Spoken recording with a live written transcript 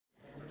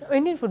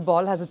Indian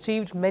football has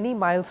achieved many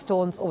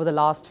milestones over the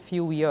last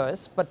few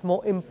years, but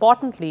more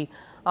importantly,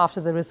 after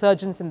the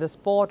resurgence in the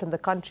sport and the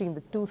country in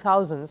the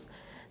 2000s,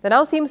 there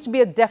now seems to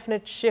be a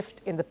definite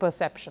shift in the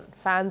perception.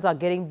 Fans are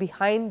getting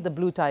behind the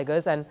Blue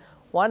Tigers, and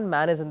one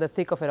man is in the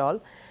thick of it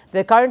all.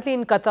 They're currently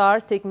in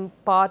Qatar, taking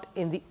part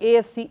in the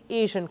AFC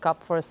Asian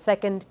Cup for a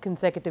second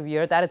consecutive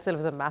year. That itself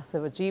is a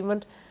massive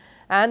achievement.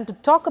 And to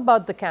talk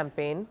about the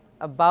campaign,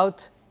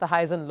 about the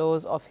highs and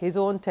lows of his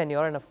own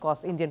tenure and, of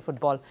course, Indian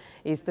football,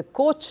 is the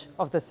coach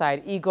of the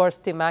side, Igor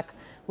Stimac,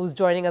 who's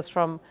joining us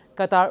from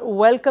Qatar.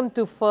 Welcome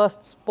to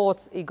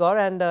Firstpost, Igor,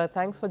 and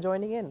thanks for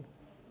joining in.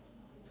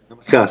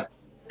 Namaskar.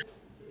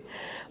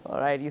 All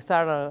right, you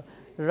start on a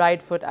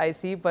right foot, I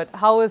see, but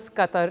how is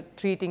Qatar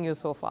treating you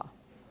so far?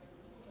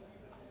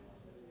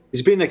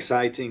 It's been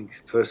exciting,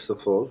 first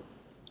of all,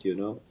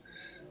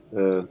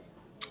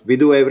 we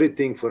do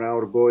everything for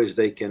our boys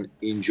they can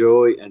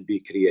enjoy and be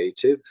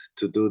creative.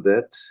 To do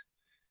that,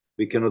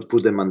 we cannot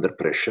put them under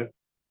pressure.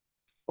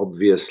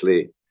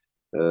 Obviously,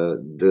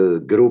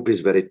 the group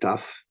is very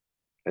tough.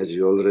 As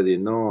you already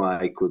know,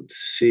 I could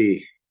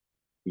see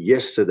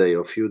yesterday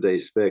or a few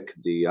days back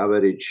the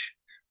average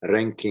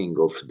ranking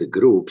of the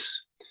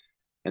groups,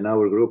 and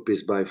our group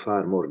is by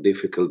far more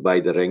difficult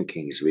by the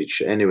rankings,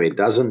 which anyway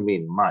doesn't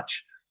mean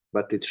much,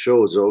 but it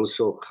shows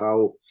also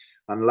how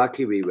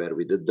unlucky we were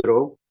with the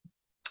draw.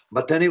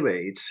 But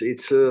anyway,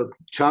 it's a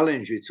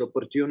challenge, it's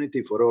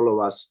opportunity for all of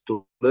us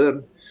to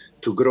learn,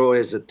 to grow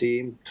as a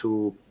team,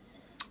 to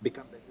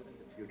become better in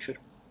the future,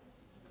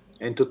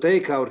 and to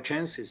take our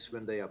chances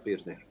when they appear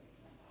there.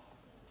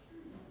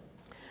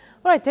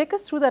 All right, take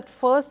us through that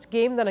first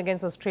game then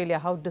against Australia.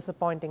 How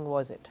disappointing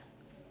was it?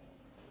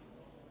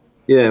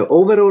 Yeah,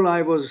 overall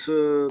I was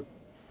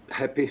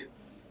happy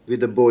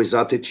with the boys'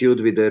 attitude,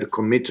 with their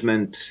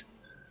commitment,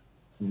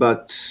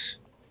 but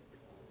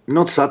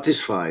not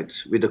satisfied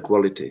with the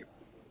quality,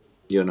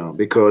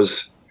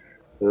 because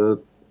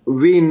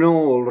we know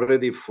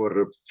already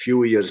for a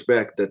few years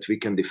back that we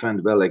can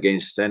defend well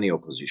against any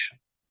opposition,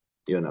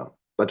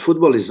 But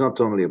football is not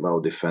only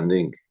about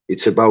defending.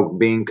 It's about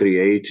being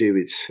creative.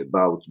 It's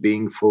about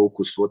being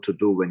focused, what to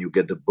do when you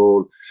get the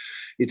ball.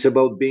 It's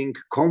about being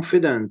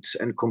confident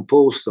and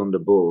composed on the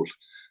ball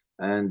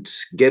and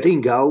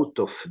getting out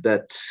of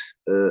that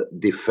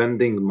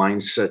defending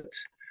mindset,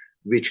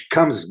 which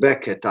comes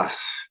back at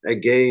us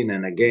again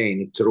and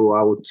again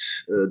throughout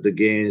the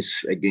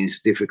games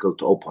against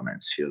difficult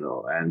opponents,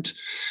 and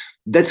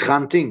that's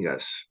hunting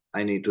us,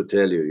 I need to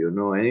tell you,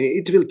 and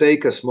it will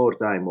take us more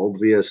time,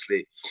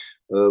 obviously,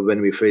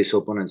 when we face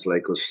opponents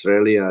like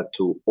Australia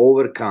to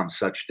overcome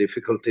such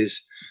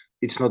difficulties.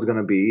 It's not going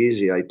to be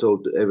easy. I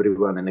told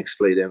everyone and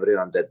explained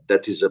everyone that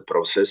that is a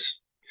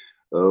process.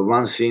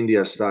 Once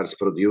India starts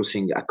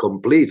producing a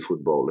complete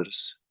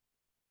footballers,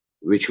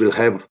 which will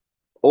have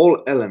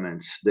all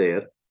elements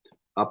there,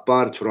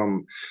 apart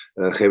from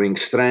having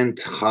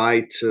strength,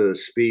 height,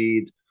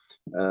 speed,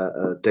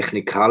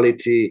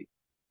 technicality,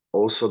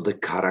 also the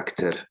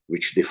character,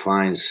 which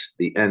defines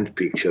the end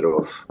picture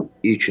of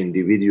each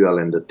individual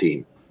and the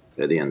team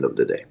at the end of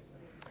the day.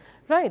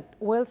 Right,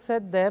 well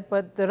said there,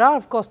 but there are,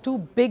 of course, two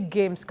big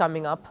games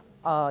coming up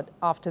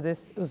after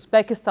this.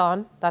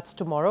 Uzbekistan, that's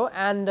tomorrow,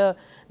 and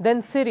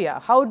then Syria.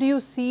 How do you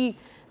see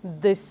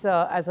this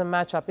as a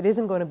matchup? It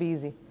isn't going to be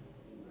easy.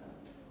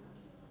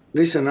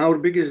 Listen, our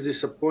biggest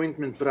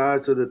disappointment prior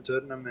to the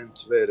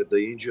tournament were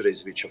the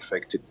injuries which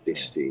affected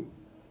this team.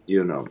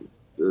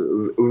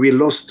 We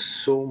lost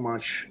so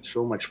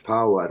much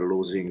power,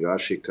 losing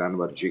Ashique,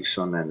 Anwar,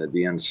 Jeakson, and at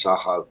the end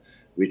Sahal,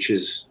 which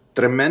is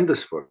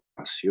tremendous for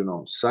us.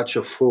 Such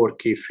a four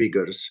key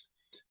figures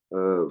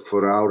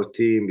for our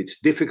team. It's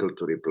difficult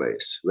to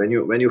replace. When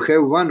you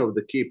have one of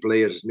the key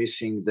players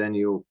missing, then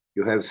you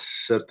have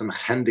certain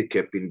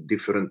handicap in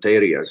different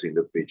areas in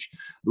the pitch.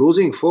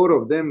 Losing four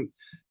of them,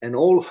 and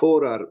all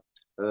four are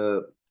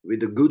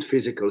with a good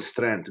physical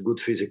strength,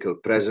 good physical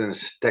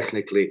presence,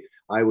 technically,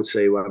 I would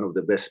say one of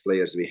the best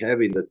players we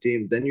have in the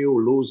team, then you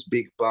lose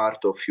big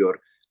part of your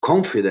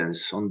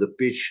confidence on the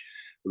pitch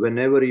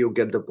whenever you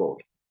get the ball.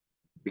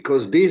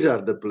 Because these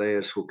are the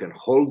players who can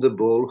hold the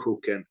ball, who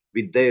can,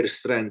 with their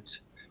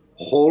strength,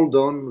 hold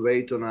on,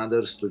 wait on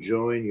others to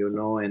join,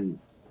 and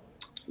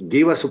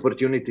give us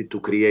opportunity to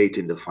create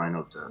in the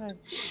final third.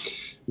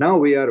 Right. Now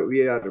we are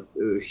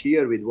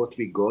here with what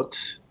we got.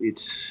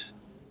 It's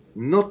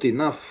not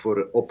enough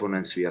for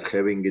opponents we are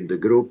having in the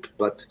group,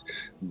 but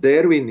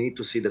there we need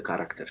to see the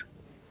character.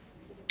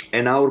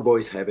 And our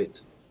boys have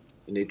it,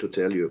 I need to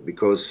tell you,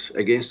 because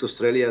against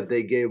Australia,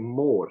 they gave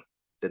more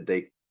than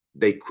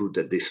they could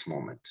at this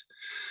moment.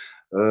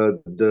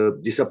 The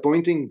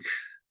disappointing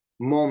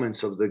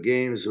moments of the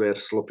games were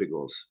sloppy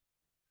goals.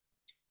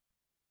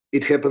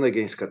 It happened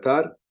against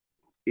Qatar.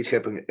 It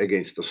happened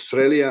against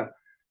Australia.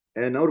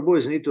 And our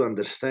boys need to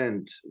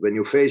understand, when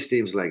you face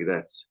teams like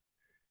that,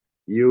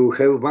 you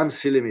have one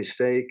silly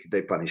mistake,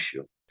 they punish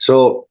you.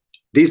 So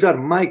these are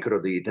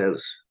micro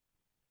details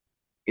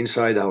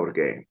inside our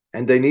game,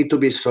 and they need to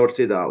be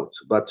sorted out.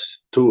 But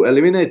to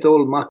eliminate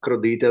all macro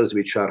details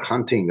which are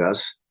hunting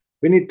us,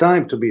 we need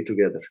time to be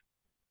together.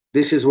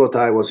 This is what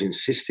I was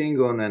insisting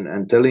on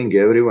and telling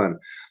everyone,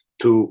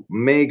 to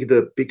make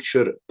the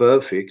picture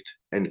perfect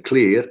and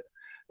clear,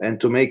 and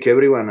to make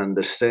everyone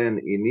understand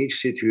in each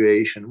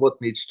situation what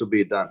needs to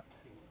be done.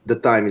 The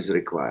time is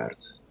required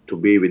to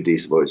be with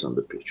these boys on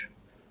the pitch.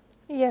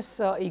 Yes,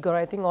 Igor,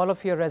 I think all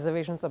of your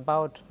reservations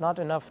about not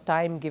enough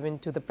time given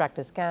to the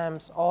practice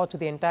camps or to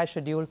the entire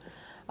schedule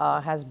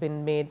has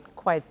been made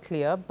quite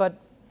clear. But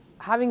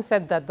having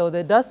said that, though,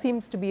 there does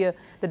seem to be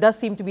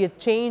a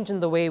change in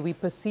the way we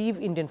perceive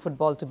Indian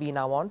football to be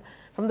now on,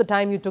 from the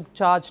time you took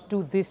charge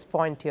to this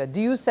point here.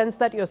 Do you sense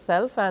that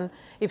yourself? And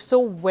if so,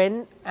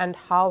 when and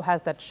how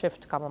has that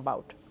shift come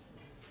about?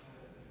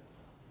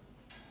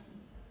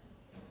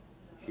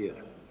 Here.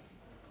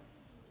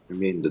 I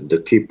mean,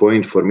 the key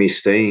point for me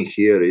staying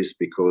here is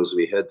because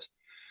we had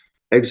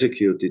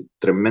executed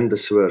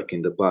tremendous work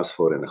in the past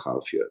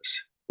 4.5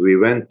 years.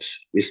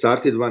 We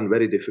started one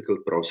very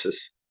difficult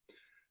process.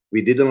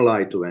 We didn't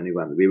lie to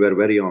anyone. We were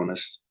very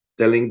honest,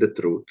 telling the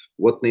truth,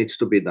 what needs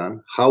to be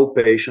done, how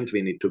patient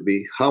we need to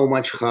be, how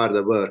much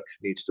harder work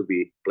needs to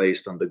be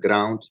placed on the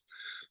ground,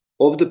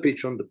 off the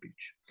pitch, on the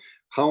pitch,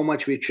 how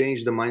much we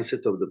change the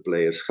mindset of the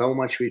players, how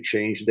much we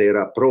change their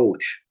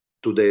approach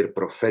to their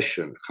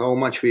profession, how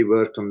much we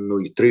worked on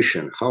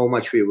nutrition, how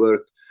much we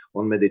worked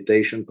on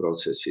meditation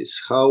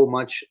processes, how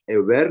much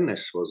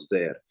awareness was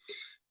there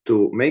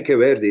to make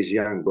aware these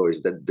young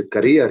boys that the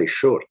career is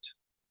short,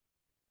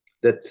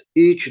 that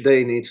each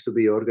day needs to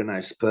be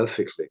organized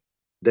perfectly,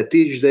 that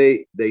each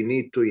day they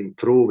need to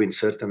improve in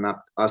certain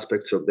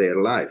aspects of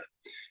their life.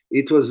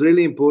 It was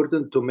really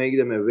important to make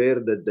them aware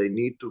that they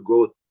need to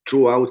go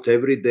throughout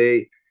every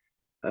day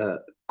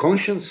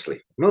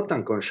consciously, not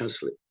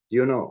unconsciously,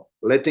 you know,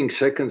 letting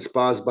seconds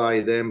pass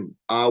by them,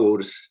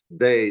 hours,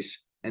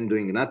 days, and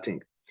doing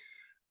nothing.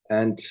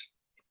 And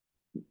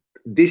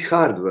this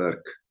hard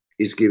work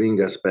is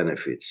giving us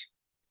benefits.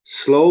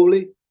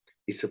 Slowly,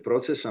 it's a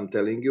process, I'm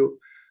telling you.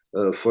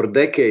 For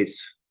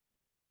decades,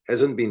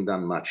 hasn't been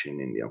done much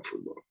in Indian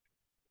football.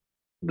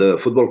 The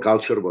football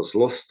culture was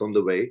lost on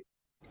the way.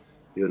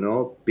 You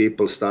know,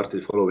 people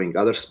started following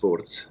other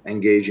sports,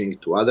 engaging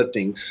to other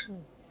things.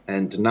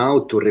 And now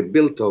to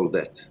rebuild all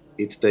that,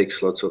 it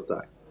takes lots of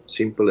time.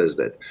 Simple as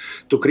that.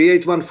 To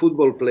create one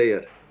football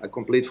player, a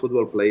complete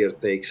football player,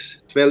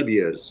 takes 12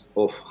 years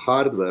of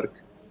hard work.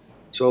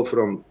 So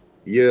from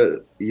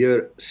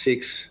year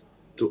 6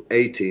 to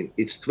 18,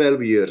 it's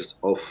 12 years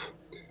of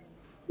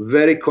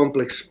very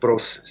complex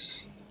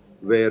process,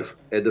 where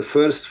at the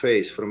first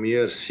phase, from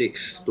year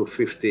 6 to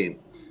 15,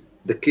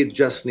 the kid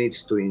just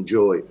needs to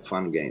enjoy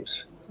fun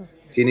games.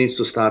 He needs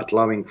to start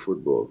loving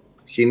football.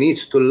 He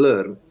needs to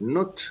learn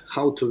not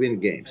how to win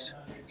games.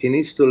 He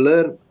needs to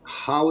learn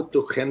how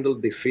to handle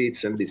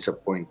defeats and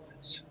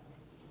disappointments,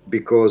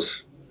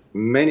 because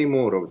many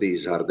more of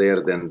these are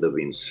there than the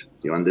wins,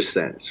 you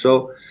understand?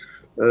 So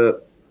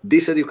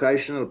this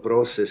educational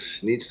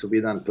process needs to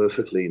be done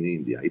perfectly in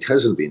India. It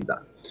hasn't been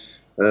done.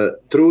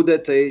 Through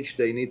that age,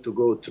 they need to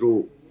go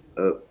through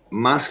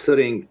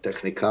mastering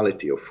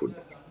technicality of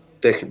football.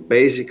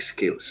 Basic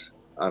skills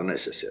are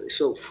necessary.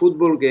 So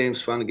football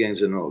games, fun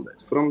games, and all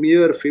that. From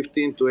year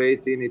 15 to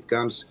 18, it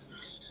comes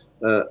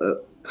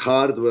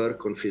hard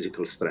work on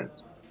physical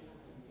strength,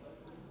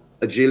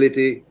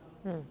 agility,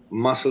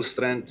 muscle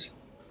strength,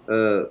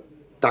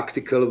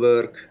 tactical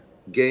work,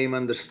 game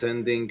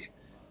understanding,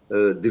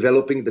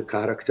 developing the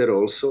character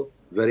also,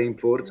 very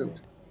important.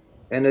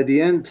 And at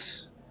the end,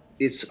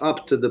 it's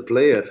up to the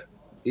player.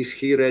 Is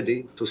he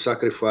ready to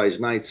sacrifice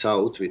nights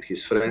out with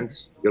his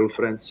friends,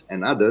 girlfriends,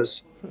 and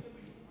others,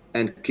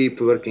 and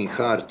keep working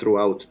hard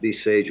throughout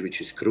this age,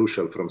 which is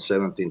crucial from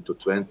 17 to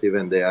 20,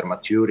 when they are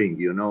maturing,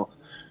 you know,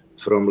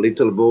 from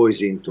little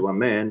boys into a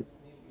man,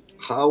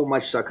 how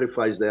much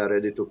sacrifice they are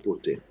ready to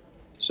put in.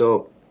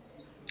 So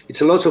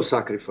it's a lot of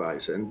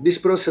sacrifice, and this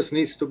process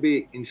needs to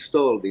be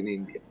installed in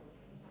India.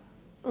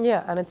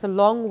 Yeah, and it's a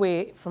long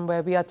way from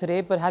where we are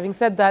today. But having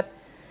said that,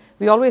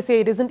 we always say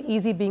it isn't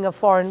easy being a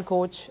foreign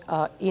coach,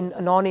 in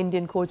a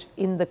non-Indian coach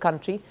in the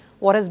country.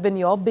 What has been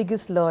your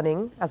biggest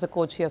learning as a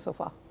coach here so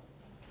far?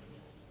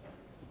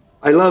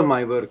 I love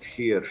my work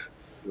here.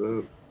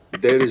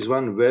 There is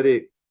one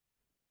very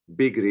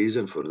big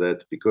reason for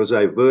that, because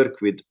I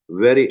work with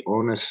very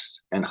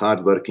honest and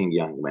hardworking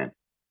young men.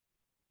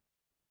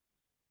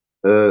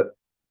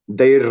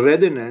 Their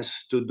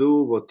readiness to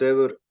do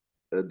whatever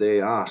they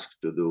ask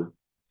to do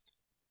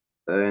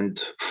and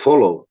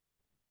follow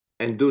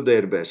and do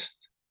their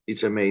best,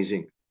 it's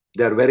amazing.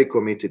 They're very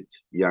committed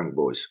young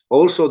boys.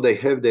 Also, they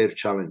have their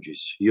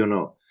challenges, you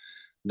know.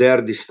 They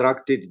are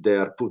distracted, they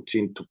are put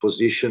into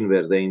position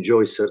where they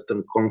enjoy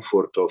certain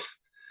comfort of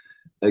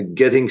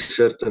getting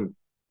certain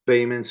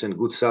payments and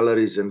good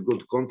salaries and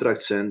good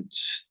contracts. And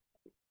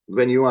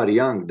when you are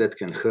young, that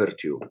can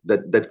hurt you,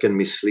 that can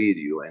mislead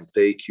you and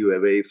take you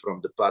away from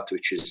the path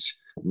which is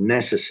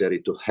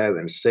necessary to have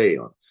and stay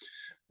on.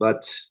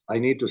 But I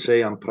need to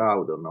say I'm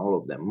proud on all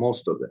of them,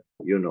 most of them,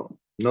 you know.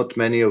 Not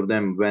many of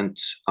them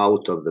went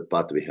out of the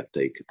path we have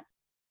taken.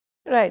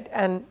 Right,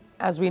 and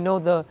as we know,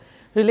 the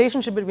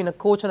relationship between a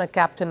coach and a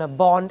captain, a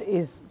bond,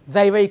 is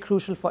very, very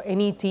crucial for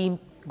any team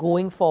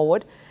going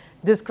forward.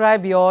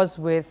 Describe yours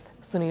with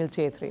Sunil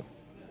Chhetri.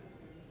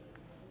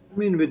 I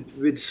mean,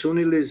 with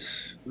Sunil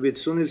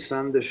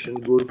Sandesh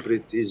and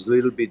Gurpreet is a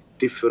little bit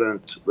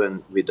different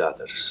than with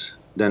others,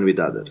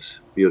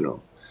 you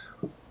know.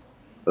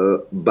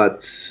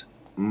 But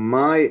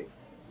my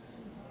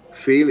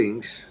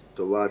feelings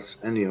towards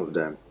any of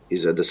them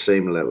is at the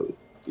same level,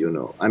 you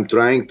know. I'm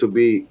trying to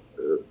be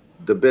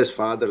the best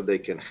father they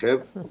can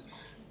have,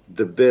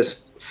 the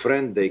best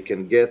friend they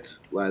can get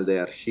while they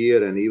are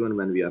here, and even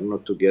when we are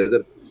not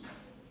together.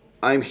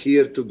 I'm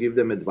here to give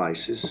them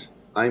advices.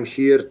 I'm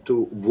here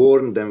to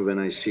warn them when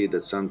I see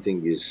that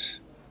something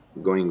is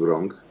going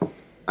wrong.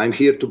 I'm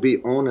here to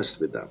be honest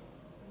with them,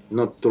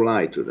 not to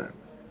lie to them,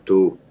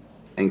 to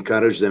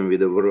encourage them with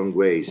the wrong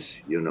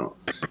ways, you know.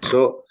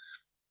 So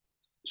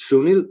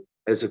Sunil,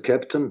 as a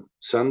captain,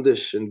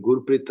 Sandesh and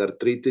Gurpreet are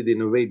treated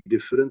in a way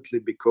differently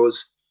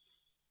because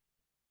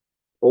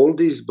all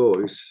these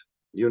boys,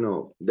 you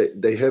know,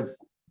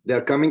 they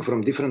are coming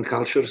from different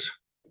cultures.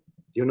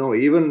 You know,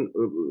 even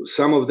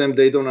some of them,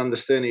 they don't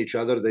understand each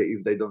other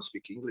if they don't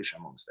speak English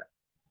amongst them.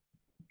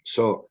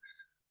 So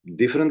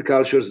different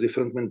cultures,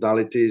 different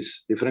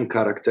mentalities, different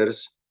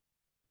characters.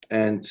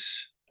 And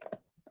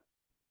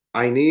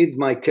I need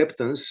my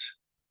captains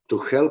to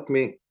help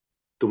me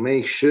to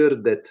make sure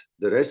that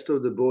the rest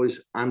of the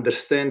boys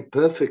understand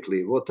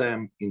perfectly what I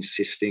am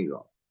insisting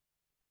on.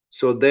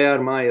 So they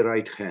are my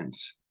right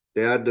hands.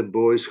 They are the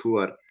boys who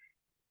are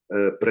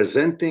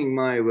presenting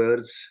my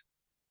words,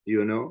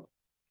 you know,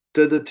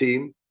 to the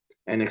team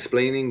and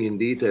explaining in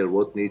detail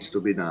what needs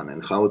to be done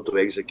and how to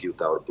execute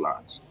our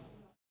plans.